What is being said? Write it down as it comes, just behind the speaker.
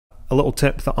a little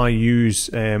tip that I use,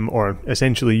 or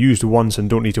essentially used once and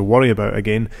don't need to worry about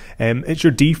again, it's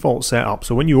your default setup.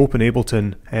 So when you open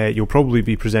Ableton, you'll probably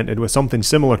be presented with something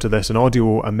similar to this, an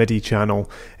audio, a MIDI channel.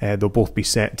 They'll both be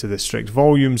set to the strict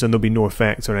volumes and there'll be no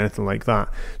effects or anything like that.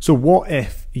 So what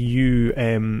if you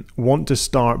want to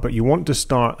start, but you want to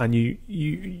start and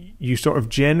you sort of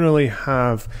generally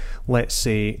have, let's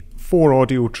say, 4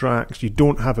 audio tracks, you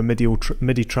don't have a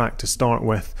MIDI track to start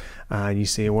with, and you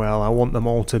say, well, I want them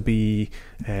all to be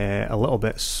a little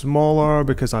bit smaller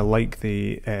because I like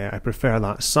I prefer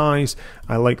that size.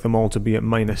 I like them all to be at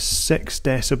 -6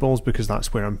 decibels because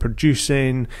that's where I'm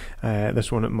producing.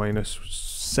 This one at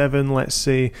 -7, let's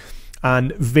say.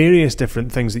 And various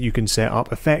different things that you can set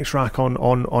up, effects rack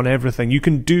on everything. You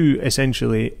can do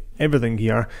essentially everything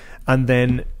here, and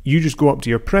then you just go up to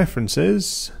your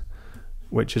preferences,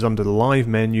 which is under the live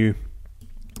menu,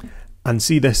 and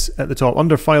see this at the top,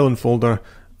 under file and folder,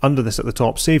 under this at the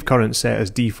top, save current set as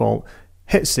default,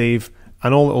 hit save,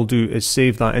 and all it'll do is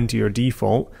save that into your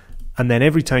default, and then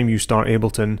every time you start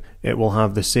Ableton, it will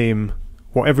have the same,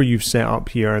 whatever you've set up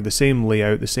here, the same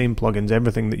layout, the same plugins,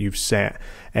 everything that you've set,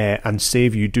 and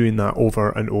save you doing that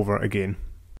over and over again.